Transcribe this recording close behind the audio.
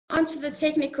onto the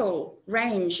technical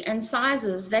range and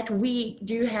sizes that we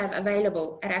do have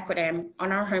available at Aquadam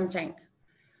on our home tank.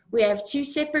 We have two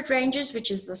separate ranges,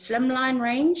 which is the Slimline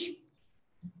range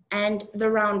and the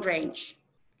round range.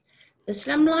 The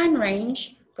Slimline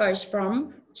range goes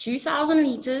from 2,000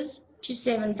 liters to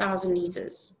 7,000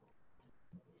 liters.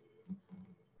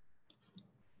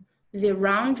 The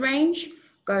round range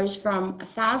goes from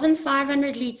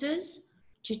 1,500 liters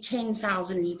to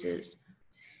 10,000 liters.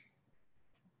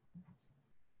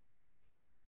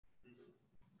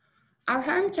 Our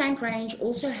home tank range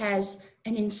also has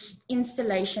an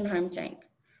installation home tank,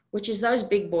 which is those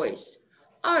big boys.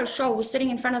 Oh, sure, we're sitting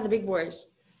in front of the big boys.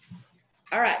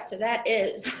 All right, so that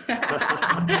is,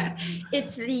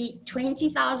 it's the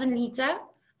 20,000 liter,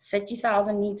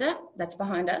 30,000 liter, that's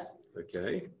behind us.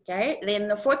 Okay. Okay, then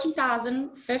the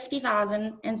 40,000,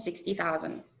 50,000, and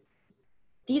 60,000.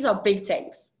 These are big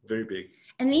tanks. Very big.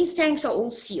 And these tanks are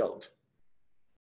all sealed.